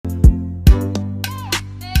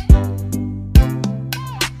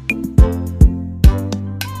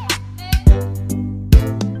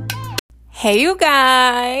Hey, you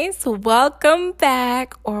guys, welcome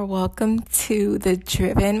back or welcome to the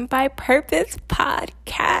Driven by Purpose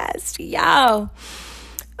podcast. Y'all,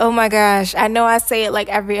 oh my gosh, I know I say it like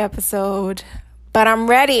every episode, but I'm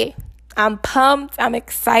ready. I'm pumped. I'm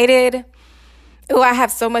excited. Oh, I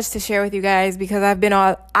have so much to share with you guys because I've been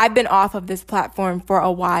off of this platform for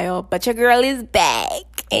a while, but your girl is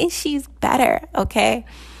back and she's better, okay?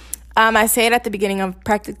 I say it at the beginning of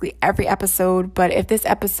practically every episode, but if this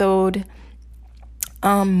episode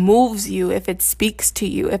moves you, if it speaks to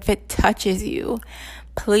you, if it touches you,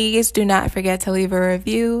 please do not forget to leave a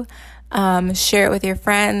review. Share it with your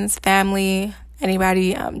friends, family,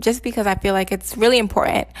 anybody, just because I feel like it's really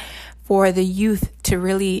important for the youth to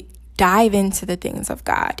really dive into the things of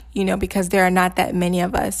God, because there are not that many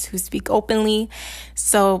of us who speak openly.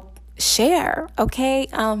 So share, okay?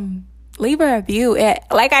 Leave a review.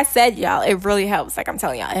 Like I said, y'all, it really helps. Like I'm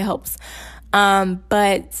telling y'all, it helps.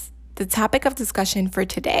 But the topic of discussion for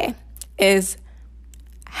today is,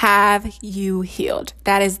 have you healed?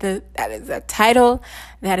 That is the title.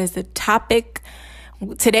 That is the topic.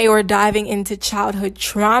 Today we're diving into childhood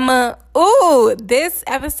trauma. Ooh, this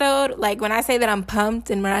episode, like when I say that I'm pumped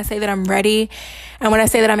and when I say that I'm ready and when I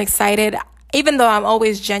say that I'm excited, even though I'm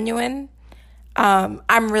always genuine,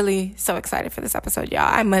 I'm really so excited for this episode, y'all,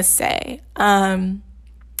 I must say.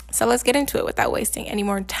 So let's get into it without wasting any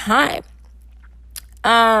more time.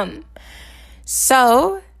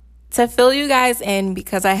 So to fill you guys in,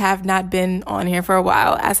 because I have not been on here for a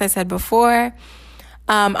while, as I said before,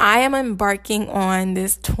 I am embarking on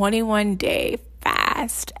this 21-day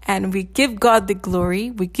fast, and we give God the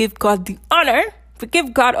glory, we give God the honor, we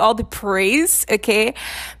give God all the praise, okay,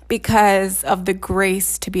 because of the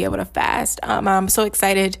grace to be able to fast. I'm so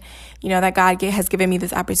excited, that God has given me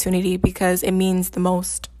this opportunity because it means the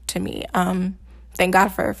most to me. Thank God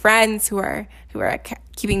for friends who are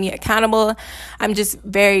keeping me accountable. I'm just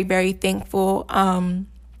very, very thankful.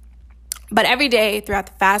 But every day throughout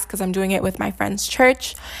the fast, because I'm doing it with my friend's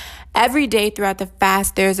church, every day throughout the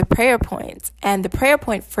fast, there's a prayer point. And the prayer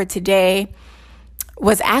point for today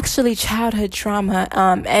was actually childhood trauma.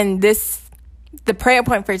 And the prayer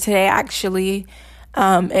point for today actually,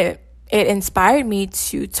 it inspired me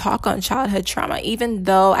to talk on childhood trauma, even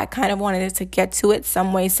though I kind of wanted to get to it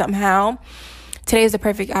some way, somehow. Today is the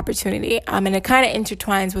perfect opportunity. And it kind of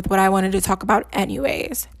intertwines with what I wanted to talk about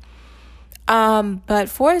anyways. But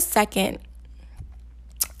for a second,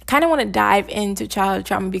 I kind of want to dive into childhood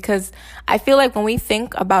trauma because I feel like when we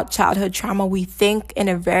think about childhood trauma, we think in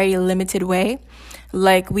a very limited way.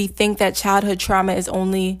 Like we think that childhood trauma is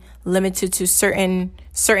only limited to certain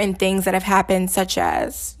things that have happened, such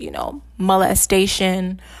as,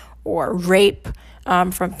 molestation or rape,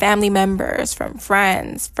 from family members, from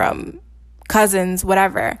friends, from cousins,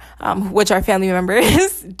 whatever, which are family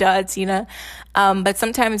members, duh, Tina. But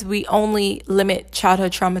sometimes we only limit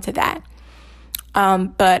childhood trauma to that.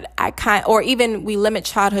 Or even we limit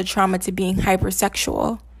childhood trauma to being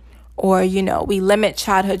hypersexual, or, we limit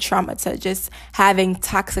childhood trauma to just having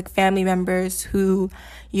toxic family members who,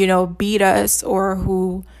 beat us, or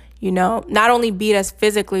who, not only beat us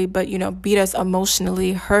physically, but, beat us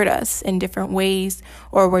emotionally, hurt us in different ways,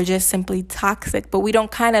 or we're just simply toxic. But we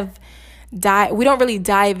don't really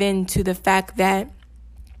dive into the fact that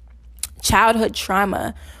childhood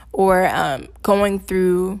trauma, or going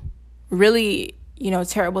through really,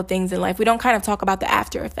 terrible things in life, we don't kind of talk about the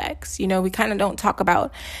after effects. We kind of don't talk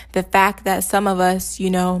about the fact that some of us,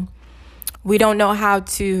 we don't know how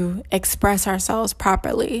to express ourselves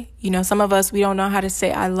properly. Some of us, we don't know how to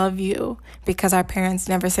say I love you because our parents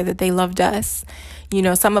never said that they loved us.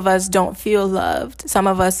 Some of us don't feel loved. Some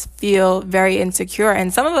of us feel very insecure.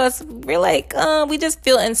 And some of us, we're like, we just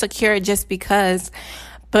feel insecure just because.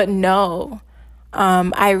 But no,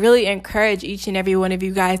 I really encourage each and every one of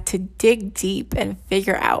you guys to dig deep and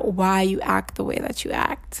figure out why you act the way that you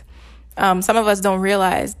act. Some of us don't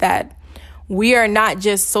realize that we are not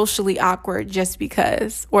just socially awkward just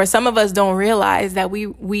because, or some of us don't realize that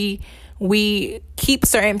we keep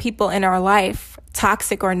certain people in our life,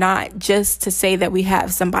 toxic or not, just to say that we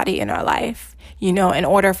have somebody in our life, in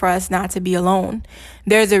order for us not to be alone.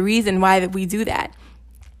 There's a reason why that we do that.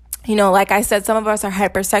 Like I said, some of us are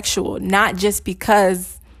hypersexual, not just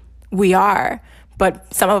because we are,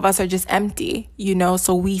 but some of us are just empty,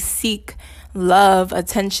 so we seek love,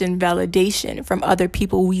 attention, validation from other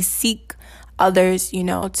people. We seek others,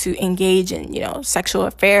 to engage in, sexual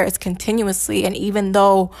affairs continuously. And even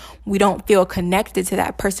though we don't feel connected to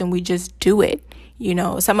that person, we just do it.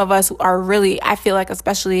 Some of us are really, I feel like,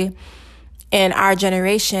 especially in our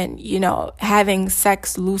generation, having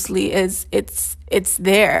sex loosely it's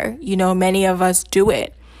there. Many of us do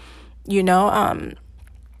it. you know,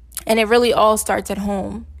 and it really all starts at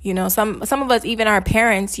home. You know, some of us, even our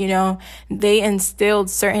parents, you know, they instilled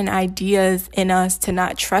certain ideas in us to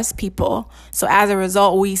not trust people. So as a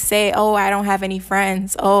result, we say, oh, I don't have any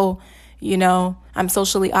friends. Oh, you know, I'm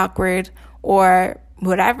socially awkward or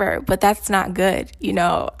whatever, but that's not good. You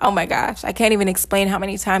know, oh my gosh, I can't even explain how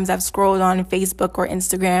many times I've scrolled on Facebook or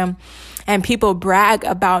Instagram and people brag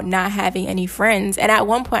about not having any friends. And at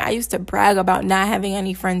one point I used to brag about not having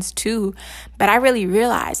any friends too, but I really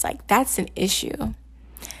realized like that's an issue.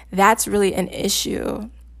 That's really an issue.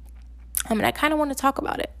 I mean, I kind of want to talk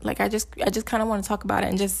about it. Like I just kind of want to talk about it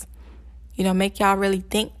and just, you know, make y'all really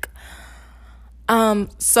think.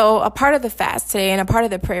 So a part of the fast today and a part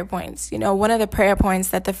of the prayer points, you know, one of the prayer points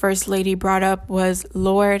that the First Lady brought up was,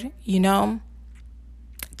 Lord, you know,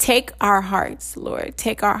 take our hearts, Lord.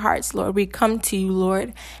 Take our hearts, Lord. We come to you,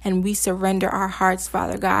 Lord, and we surrender our hearts,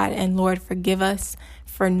 Father God. And Lord, forgive us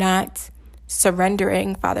for not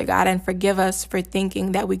surrendering, Father God, and forgive us for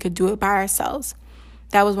thinking that we could do it by ourselves.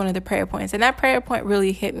 That was one of the prayer points. And that prayer point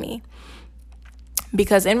really hit me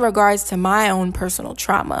because in regards to my own personal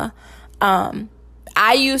trauma,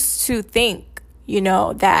 I used to think, you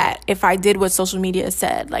know, that if I did what social media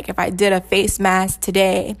said, like if I did a face mask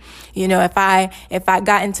today, you know, if I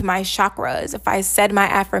got into my chakras, if I said my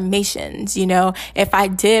affirmations, you know, if I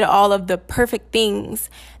did all of the perfect things,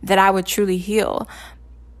 that I would truly heal.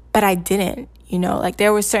 But I didn't, you know, like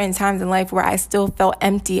there were certain times in life where I still felt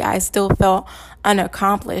empty. I still felt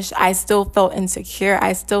unaccomplished. I still felt insecure.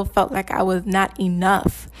 I still felt like I was not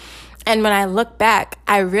enough. And when I look back,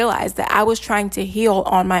 I realized that I was trying to heal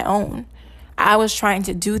on my own. I was trying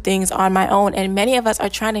to do things on my own. And many of us are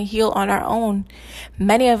trying to heal on our own.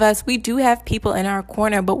 Many of us, we do have people in our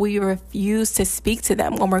corner, but we refuse to speak to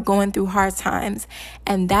them when we're going through hard times.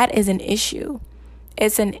 And that is an issue.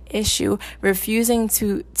 It's an issue. Refusing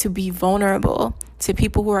to be vulnerable to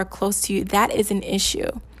people who are close to you, that is an issue.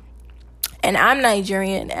 And I'm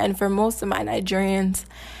Nigerian. And for most of my Nigerians,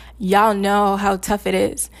 y'all know how tough it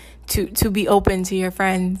is to be open to your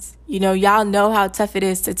friends. You know, y'all know how tough it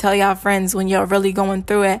is to tell y'all friends when you're really going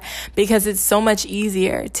through it, because it's so much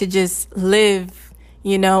easier to just live,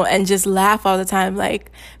 you know, and just laugh all the time. Like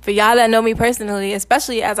for y'all that know me personally,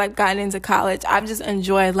 especially as I've gotten into college, I've just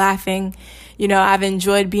enjoyed laughing. You know, I've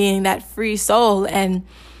enjoyed being that free soul. And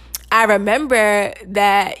I remember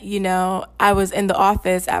that, you know, I was in the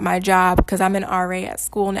office at my job because I'm an RA at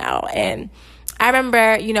school now. And I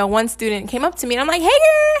remember, you know, one student came up to me and I'm like, hey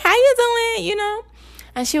girl, how you doing? You know,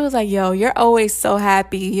 and she was like, yo, you're always so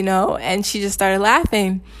happy, you know, and she just started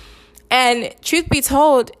laughing. And truth be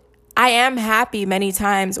told, I am happy many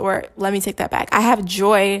times, or let me take that back. I have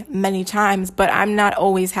joy many times, but I'm not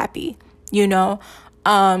always happy, you know.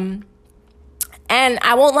 And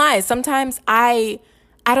I won't lie. Sometimes I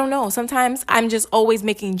don't know. Sometimes I'm just always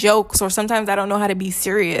making jokes, or sometimes I don't know how to be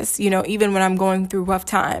serious, you know, even when I'm going through rough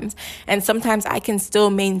times. And sometimes I can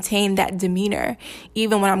still maintain that demeanor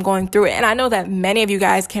even when I'm going through it. And I know that many of you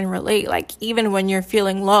guys can relate. Like even when you're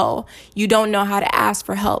feeling low, you don't know how to ask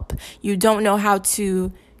for help. You don't know how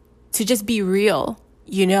to just be real,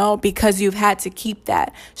 you know, because you've had to keep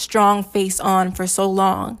that strong face on for so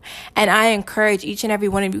long. And I encourage each and every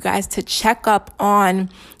one of you guys to check up on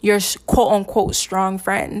your quote unquote strong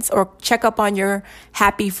friends, or check up on your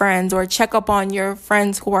happy friends, or check up on your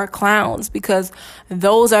friends who are clowns, because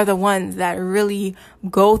those are the ones that really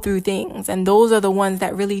go through things. And those are the ones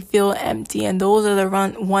that really feel empty. And those are the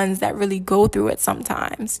ones that really go through it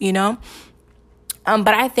sometimes, you know. But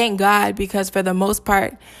I thank God, because for the most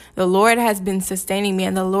part, the Lord has been sustaining me,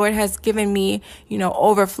 and the Lord has given me, you know,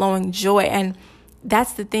 overflowing joy. And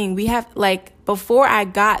that's the thing. We have, like, before I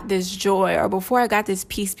got this joy, or before I got this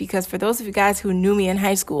peace, because for those of you guys who knew me in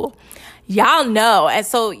high school, y'all know. And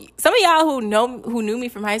so some of y'all who knew me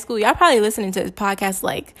from high school, y'all probably listening to this podcast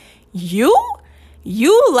like, you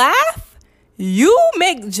laugh, you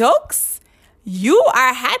make jokes, you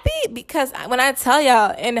are happy. Because when I tell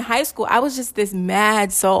y'all, in high school, I was just this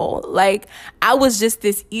mad soul. Like, I was just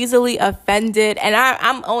this easily offended. And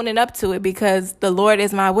I'm owning up to it, because the Lord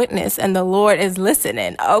is my witness and the Lord is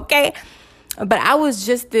listening. Okay. But I was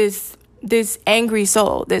just this angry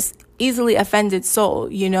soul, this easily offended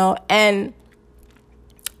soul, you know. And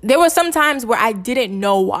there were some times where I didn't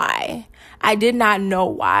know why. I did not know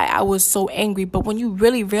why I was so angry. But when you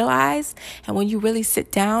really realize, and when you really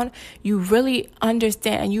sit down, you really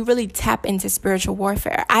understand, and you really tap into spiritual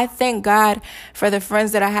warfare. I thank God for the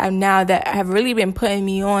friends that I have now that have really been putting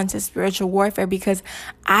me on to spiritual warfare, because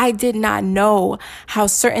I did not know how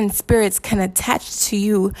certain spirits can attach to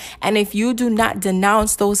you. And if you do not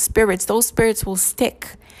denounce those spirits will stick.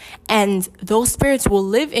 and those spirits will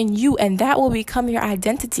live in you, and that will become your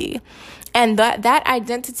identity. And that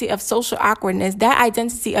identity of social awkwardness, that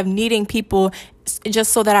identity of needing people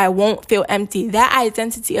just so that I won't feel empty, that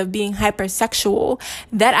identity of being hypersexual,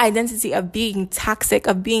 that identity of being toxic,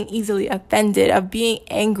 of being easily offended, of being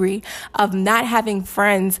angry, of not having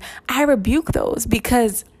friends, I rebuke those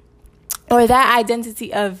because, or that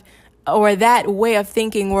identity of, or that way of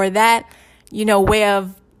thinking, or that, way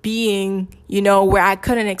of being, where I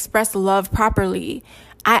couldn't express love properly.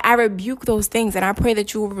 I rebuke those things, and I pray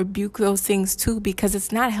that you will rebuke those things too, because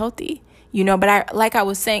it's not healthy, but like I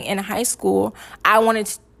was saying, in high school, I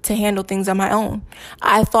wanted to handle things on my own.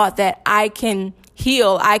 I thought that I can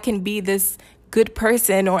heal. I can be this good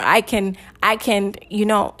person, or I can, a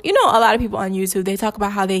lot of people on YouTube, they talk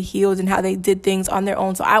about how they healed and how they did things on their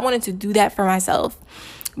own. So I wanted to do that for myself.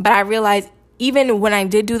 But I realized even when I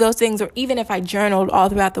did do those things, or even if I journaled all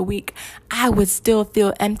throughout the week, I would still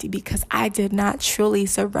feel empty because I did not truly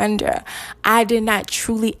surrender. I did not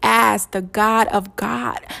truly ask the God of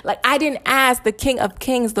God. Like, I didn't ask the King of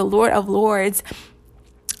Kings, the Lord of Lords.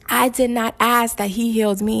 I did not ask that he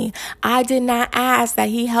healed me. I did not ask that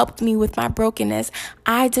he helped me with my brokenness.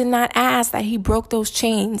 I did not ask that he broke those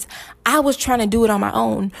chains. I was trying to do it on my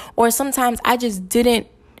own. Or sometimes I just didn't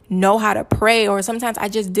know how to pray, or sometimes I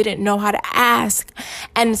just didn't know how to ask.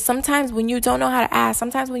 And sometimes when you don't know how to ask,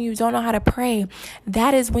 sometimes when you don't know how to pray,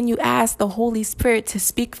 that is when you ask the Holy Spirit to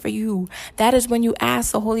speak for you. That is when you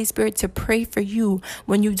ask the Holy Spirit to pray for you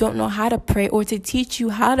when you don't know how to pray, or to teach you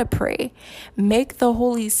how to pray. Make the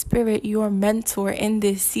Holy Spirit your mentor in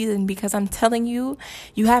this season, because I'm telling you,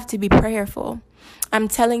 you have to be prayerful. I'm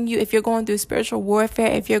telling you, if you're going through spiritual warfare,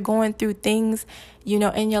 if you're going through things,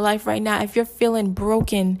 in your life right now, if you're feeling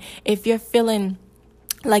broken, if you're feeling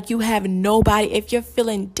like you have nobody, if you're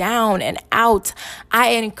feeling down and out, I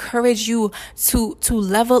encourage you to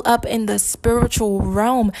level up in the spiritual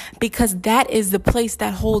realm, because that is the place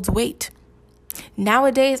that holds weight.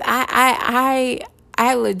 Nowadays, I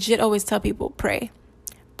legit always tell people, pray.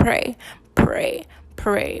 When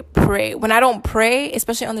I don't pray,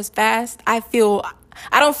 especially on this fast,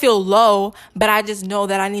 I don't feel low, but I just know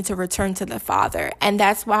that I need to return to the Father. And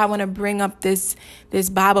that's why I want to bring up this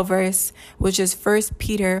Bible verse, which is 1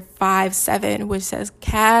 Peter 5:7, which says,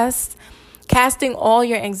 casting all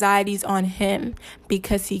your anxieties on him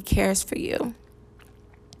because he cares for you.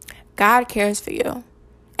 God cares for you.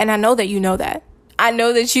 And I know that you know that. I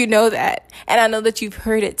know that you know that. And I know that you've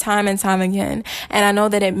heard it time and time again. And I know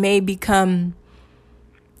that it may become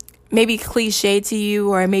maybe cliche to you,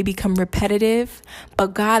 or it may become repetitive,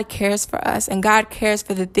 but God cares for us, and God cares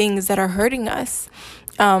for the things that are hurting us.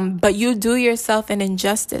 But you do yourself an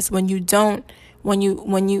injustice when you don't, when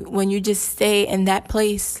you just stay in that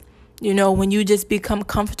place, when you just become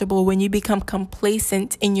comfortable, when you become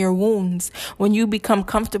complacent in your wounds, when you become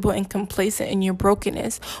comfortable and complacent in your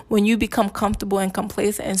brokenness, when you become comfortable and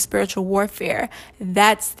complacent in spiritual warfare.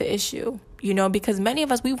 That's the issue, because many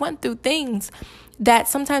of us, we went through things that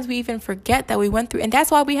sometimes we even forget that we went through. And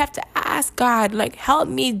that's why we have to ask God, like, help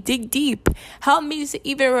me dig deep. Help me to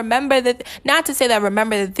even remember that, not to say that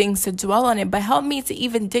remember the things to dwell on it, but help me to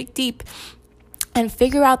even dig deep and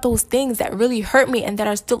figure out those things that really hurt me and that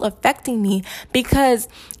are still affecting me. Because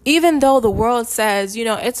even though the world says,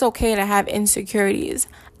 it's okay to have insecurities,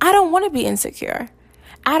 I don't want to be insecure.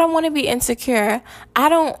 I don't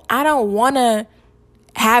want to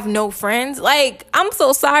have no friends. Like, I'm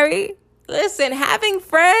so sorry. Listen, having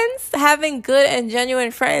friends, having good and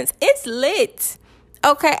genuine friends, it's lit.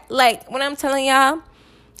 Okay, like, when I'm telling y'all,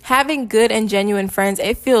 having good and genuine friends,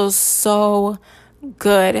 it feels so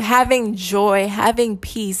good. Having joy, having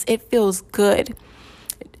peace, it feels good.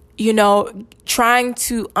 Trying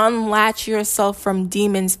to unlatch yourself from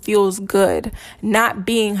demons feels good. Not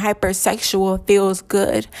being hypersexual feels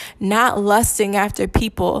good. Not lusting after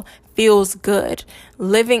people feels good.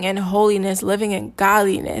 Living in holiness, living in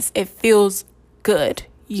godliness, it feels good,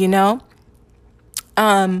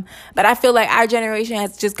 But I feel like our generation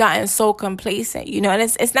has just gotten so complacent, and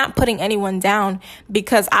it's not putting anyone down,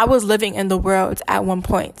 because I was living in the world at one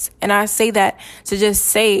point. And I say that to just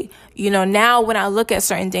say, now when I look at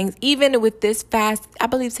certain things, even with this fast, I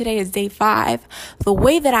believe today is day 5, the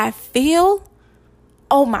way that I feel,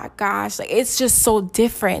 oh my gosh, like, it's just so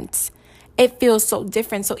different. It feels so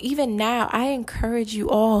different. So even now, I encourage you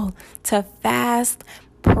all to fast,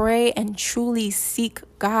 pray, and truly seek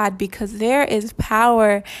God, because there is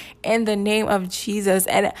power in the name of Jesus.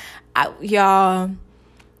 And y'all,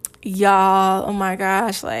 Y'all, oh my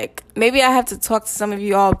gosh, like maybe I have to talk to some of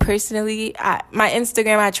you all personally. My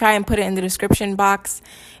Instagram, I try and put it in the description box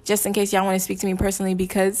just in case y'all want to speak to me personally,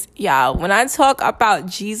 because y'all, when I talk about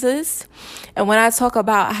Jesus and when I talk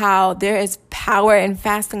about how there is power in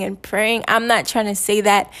fasting and praying, I'm not trying to say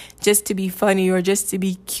that just to be funny or just to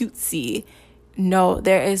be cutesy. No,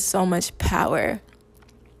 there is so much power.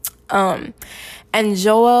 And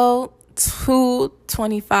Joel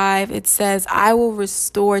 2:25, it says, I will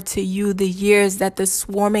restore to you the years that the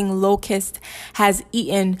swarming locust has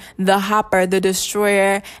eaten, the hopper, the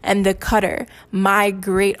destroyer, and the cutter, my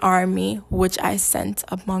great army, which I sent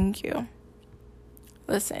among you.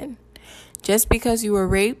 Listen, just because you were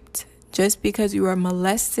raped, just because you were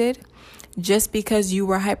molested, just because you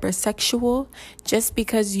were hypersexual, just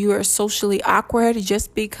because you are socially awkward,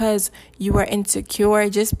 just because you are insecure,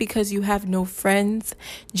 just because you have no friends,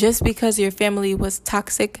 just because your family was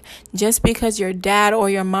toxic, just because your dad or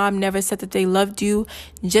your mom never said that they loved you,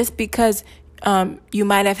 just because you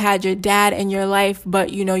might have had your dad in your life,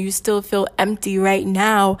 but you still feel empty right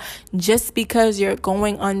now, just because you're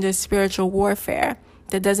going under spiritual warfare,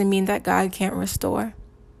 that doesn't mean that God can't restore.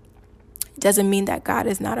 Doesn't mean that God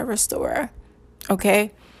is not a restorer.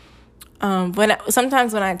 Okay?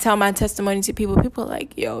 Sometimes when I tell my testimony to people are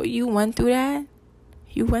like, yo, you went through that?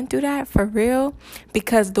 You went through that for real?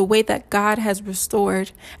 Because the way that God has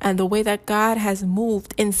restored and the way that God has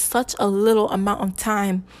moved in such a little amount of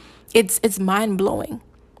time, it's mind-blowing.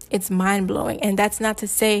 It's mind-blowing. And that's not to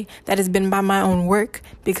say that it's been by my own work,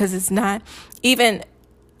 because it's not. Even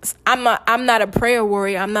I'm not a prayer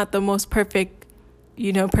warrior. I'm not the most perfect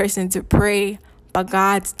person to pray, but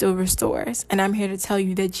God still restores. And I'm here to tell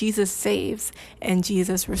you that Jesus saves and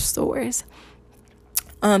Jesus restores.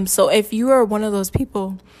 So if you are one of those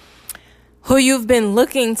people who you've been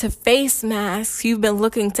looking to face masks, you've been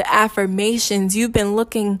looking to affirmations, you've been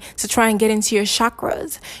looking to try and get into your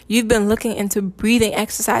chakras, you've been looking into breathing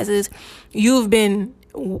exercises, you've been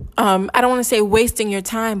I don't want to say wasting your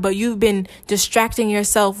time, but you've been distracting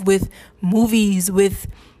yourself with movies, with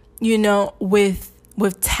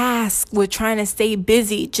tasks, with trying to stay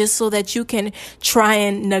busy just so that you can try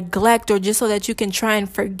and neglect, or just so that you can try and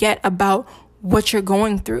forget about what you're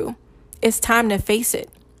going through. It's time to face it.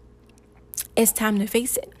 It's time to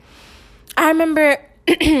face it. I remember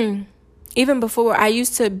even before, I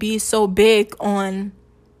used to be so big on,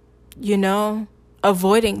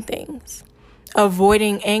 avoiding things,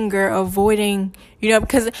 avoiding anger, avoiding,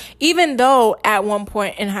 because even though at one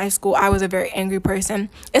point in high school I was a very angry person,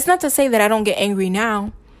 it's not to say that I don't get angry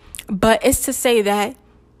now, but it's to say that,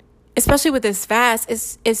 especially with this fast,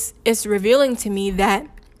 it's revealing to me that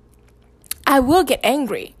I will get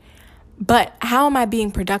angry, but how am I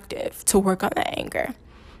being productive to work on that anger?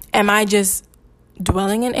 Am I just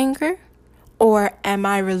dwelling in anger, or am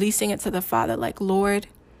I releasing it to the Father? Like, Lord,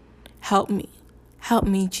 help me. Help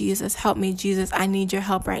me, Jesus. Help me, Jesus. I need your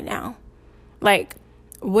help right now. Like,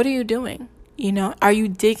 what are you doing? Are you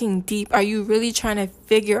digging deep? Are you really trying to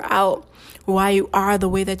figure out why you are the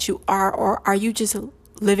way that you are? Or are you just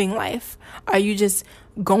living life? Are you just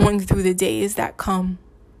going through the days that come?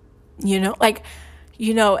 And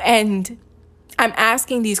I'm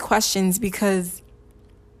asking these questions because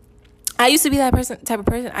I used to be that type of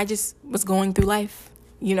person. I just was going through life.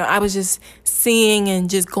 I was just seeing and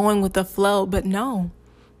just going with the flow. But no,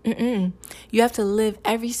 you have to live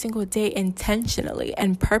every single day intentionally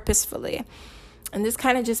and purposefully. And this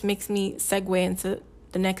kind of just makes me segue into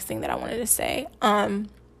the next thing that I wanted to say,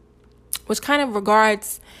 which kind of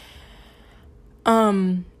regards,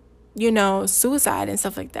 suicide and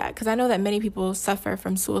stuff like that. Because I know that many people suffer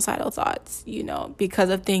from suicidal thoughts,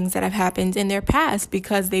 because of things that have happened in their past,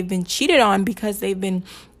 because they've been cheated on, because they've been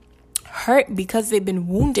hurt, because they've been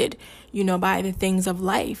wounded, by the things of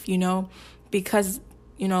life, because,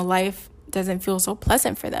 life doesn't feel so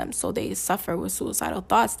pleasant for them. So they suffer with suicidal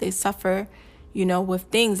thoughts. They suffer, with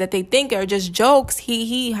things that they think are just jokes,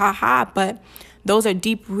 he, ha, ha. But those are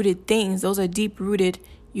deep-rooted things. Those are deep-rooted,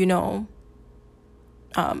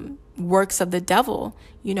 works of the devil,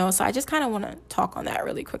 So I just kind of want to talk on that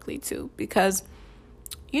really quickly too, because,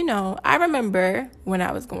 I remember when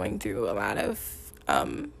I was going through a lot of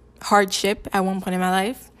hardship at one point in my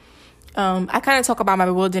life. I kind of talk about my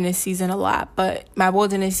wilderness season a lot, but my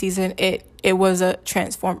wilderness season, it was a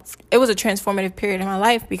transformative period in my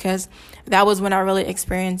life, because that was when I really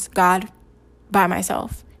experienced God by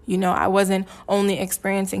myself. I wasn't only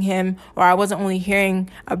experiencing him, or I wasn't only hearing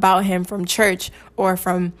about him from church or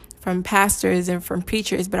from pastors and from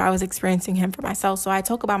preachers, but I was experiencing him for myself. So I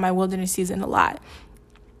talk about my wilderness season a lot.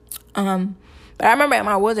 But But I remember in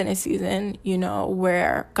my wilderness season,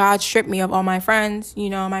 where God stripped me of all my friends,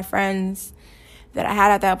 my friends that I had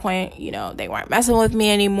at that point, they weren't messing with me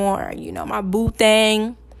anymore. My boo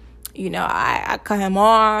thing, I cut him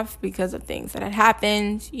off because of things that had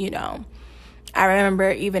happened. I remember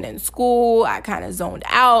even in school, I kind of zoned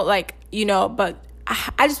out, but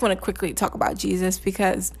I just want to quickly talk about Jesus,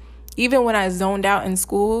 because even when I zoned out in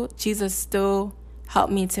school, Jesus still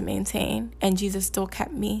helped me to maintain, and Jesus still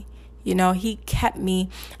kept me. He kept me.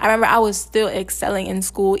 I remember I was still excelling in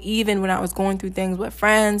school, even when I was going through things with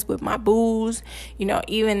friends, with my boos,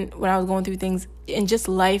 even when I was going through things in just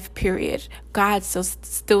life, period. God still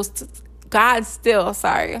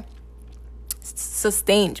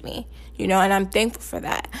sustained me, and I'm thankful for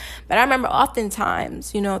that. But I remember oftentimes,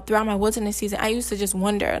 throughout my wilderness season, I used to just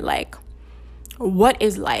wonder, what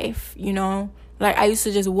is life, I used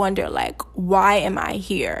to just wonder, why am I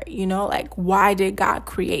here? Why did God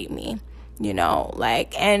create me?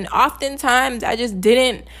 And oftentimes I just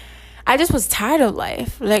was tired of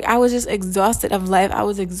life. I was just exhausted of life. I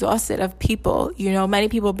was exhausted of people. Many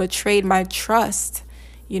people betrayed my trust,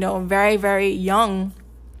 very, very young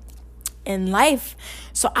in life.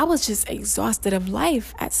 So I was just exhausted of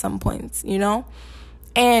life at some points,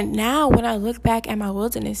 And now when I look back at my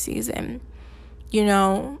wilderness season,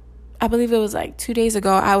 I believe it was 2 days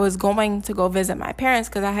ago, I was going to go visit my parents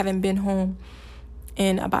because I haven't been home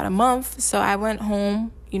in about a month. So I went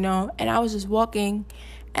home, and I was just walking.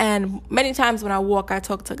 And many times when I walk, I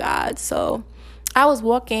talk to God. So I was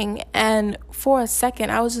walking, and for a second,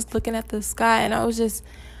 I was just looking at the sky, and I was just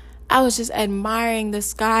admiring the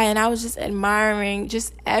sky, and I was just admiring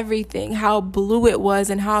just everything, how blue it was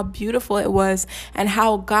and how beautiful it was, and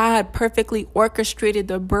how God perfectly orchestrated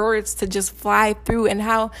the birds to just fly through, and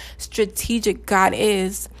how strategic God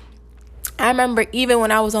is. I remember even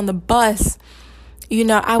when I was on the bus,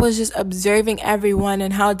 I was just observing everyone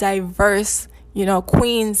and how diverse,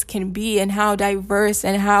 Queens can be, and how diverse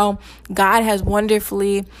and how God has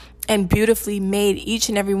wonderfully and beautifully made each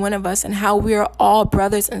and every one of us, and how we are all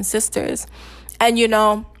brothers and sisters. And,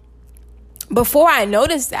 before I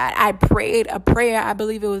noticed that, I prayed a prayer. I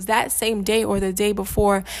believe it was that same day or the day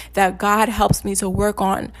before, that God helps me to work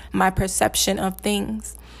on my perception of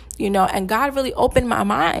things, and God really opened my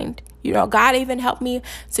mind. God even helped me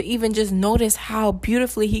to even just notice how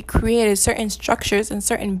beautifully He created certain structures and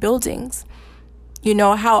certain buildings,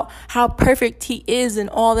 how perfect He is in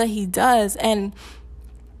all that He does. And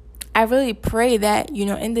I really pray that,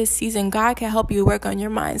 in this season, God can help you work on your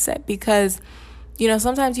mindset, because,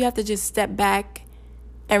 sometimes you have to just step back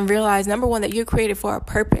and realize, number one, that you're created for a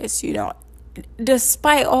purpose.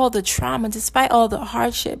 Despite all the trauma, despite all the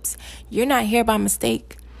hardships, you're not here by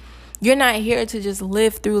mistake. You're not here to just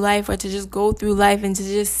live through life or to just go through life and to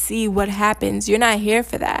just see what happens. You're not here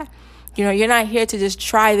for that. You're not here to just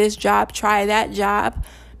try this job, try that job,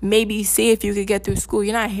 maybe see if you could get through school.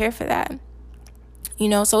 You're not here for that.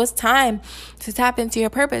 So it's time to tap into your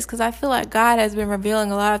purpose, because I feel like God has been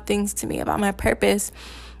revealing a lot of things to me about my purpose,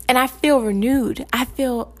 and I feel renewed. I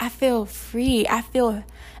feel free. I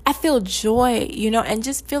feel joy, and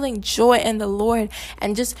just feeling joy in the Lord,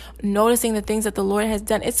 and just noticing the things that the Lord has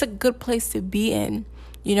done. It's a good place to be in,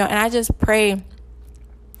 and I just pray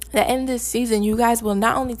that in this season, you guys will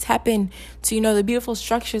not only tap into, the beautiful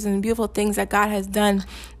structures and the beautiful things that God has done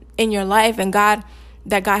in your life, and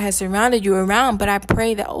that God has surrounded you around, but I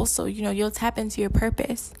pray that also, you'll tap into your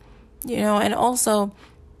purpose, and also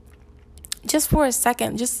just for a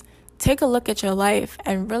second, just take a look at your life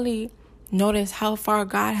and really notice how far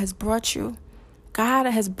God has brought you. God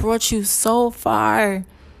has brought you so far.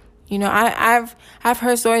 I've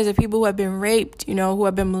heard stories of people who have been raped, who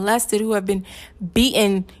have been molested, who have been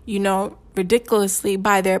beaten, ridiculously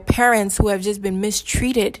by their parents, who have just been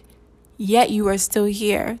mistreated, yet you are still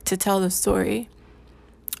here to tell the story.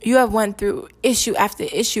 You have went through issue after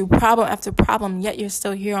issue, problem after problem, yet you're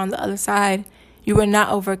still here on the other side. You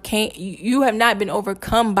have not been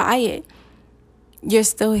overcome by it. You're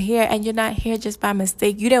still here, and you're not here just by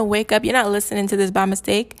mistake. You didn't wake up. You're not listening to this by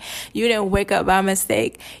mistake. You didn't wake up by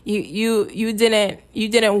mistake. You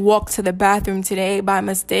didn't walk to the bathroom today by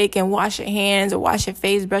mistake and wash your hands or wash your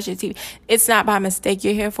face, brush your teeth. It's not by mistake.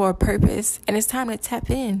 You're here for a purpose, and it's time to tap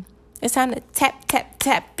in. It's time to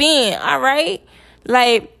tap in. All right.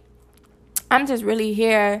 I'm just really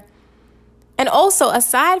here. And also,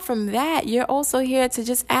 aside from that, you're also here to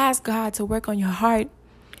just ask God to work on your heart.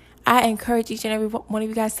 I encourage each and every one of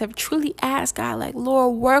you guys to truly ask God,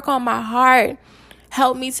 Lord, work on my heart.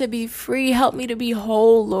 Help me to be free. Help me to be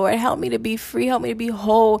whole, Lord. Help me to be free. Help me to be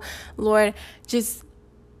whole, Lord. Just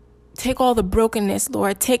Take all the brokenness,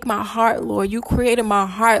 Lord. Take my heart, Lord. You created my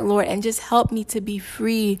heart, Lord, and just help me to be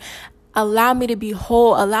free. Allow me to be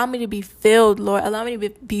whole. Allow me to be filled, Lord. Allow me to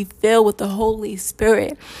be filled with the Holy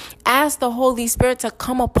Spirit. Ask the Holy Spirit to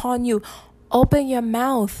come upon you. Open your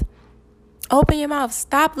mouth. Open your mouth.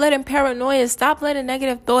 Stop letting paranoia, stop letting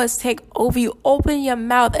negative thoughts take over you. Open your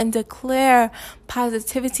mouth and declare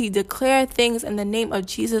positivity. Declare things in the name of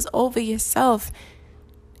Jesus over yourself,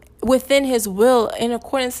 within his will, in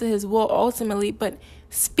accordance to his will ultimately. But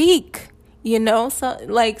speak, so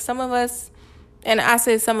like some of us, and I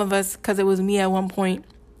say some of us because it was me at one point.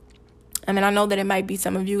 I mean, I know that it might be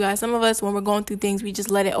some of you guys. Some of us, when we're going through things, we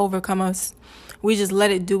just let it overcome us. We just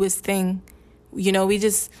let it do its thing. We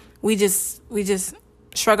just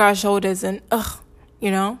shrug our shoulders and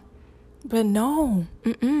But no,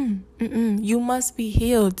 you must be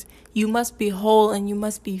healed. You must be whole, and you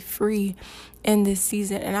must be free in this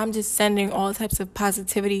season. And I'm just sending all types of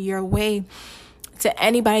positivity your way to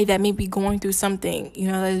anybody that may be going through something,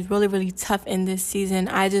 that is really, really tough in this season.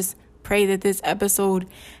 I just pray that this episode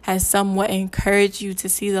has somewhat encouraged you to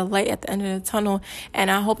see the light at the end of the tunnel.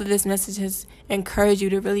 And I hope that this message has encouraged you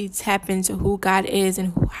to really tap into who God is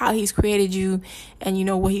and how he's created you,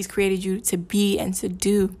 and what he's created you to be and to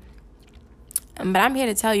do. But I'm here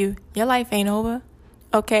to tell you, your life ain't over.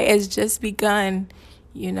 Okay, it's just begun,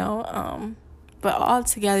 but all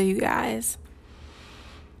together, you guys,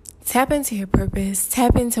 tap into your purpose.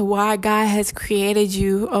 Tap into why God has created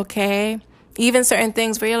you, okay? Even certain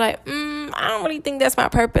things where you're like, I don't really think that's my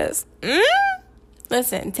purpose.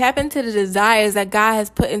 Listen, tap into the desires that God has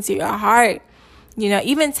put into your heart.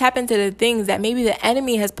 Even tap into the things that maybe the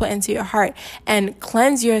enemy has put into your heart, and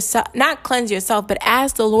cleanse yourself, not cleanse yourself, but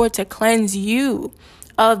ask the Lord to cleanse you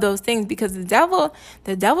of those things, because the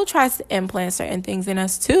devil tries to implant certain things in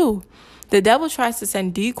us too. The devil tries to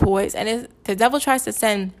send decoys, and the devil tries to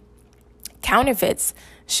send counterfeits.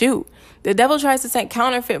 The devil tries to send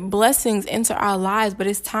counterfeit blessings into our lives, but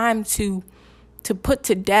it's time to put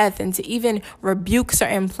to death and to even rebuke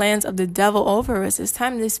certain plans of the devil over us. It's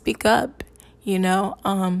time to speak up,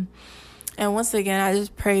 and once again, I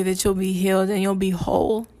just pray that you'll be healed and you'll be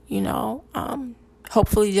whole,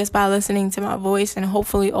 hopefully just by listening to my voice, and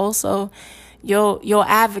hopefully also you'll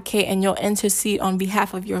advocate and you'll intercede on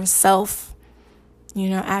behalf of yourself,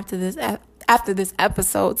 after this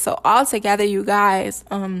episode. So all together, you guys,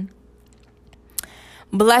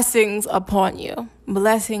 blessings upon you,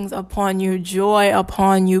 joy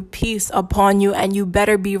upon you, peace upon you, and you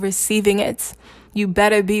better be receiving it.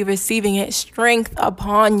 Strength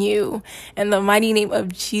upon you in the mighty name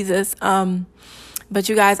of Jesus. But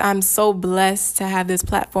you guys, I'm so blessed to have this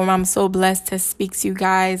platform. I'm so blessed to speak to you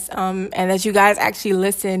guys, and that you guys actually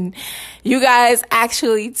listen. You guys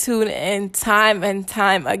actually tune in time and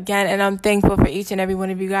time again, and I'm thankful for each and every one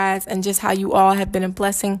of you guys, and just how you all have been a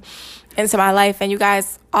blessing into my life. And you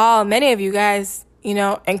guys, many of you guys,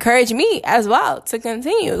 encourage me as well to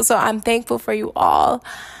continue. So I'm thankful for you all.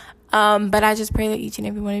 But I just pray that each and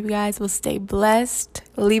every one of you guys will stay blessed.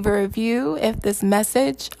 Leave a review if this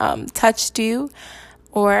message touched you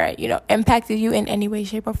or, impacted you in any way,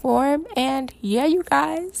 shape, or form. And yeah, you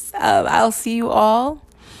guys, I'll see you all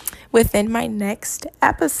within my next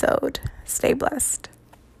episode. Stay blessed.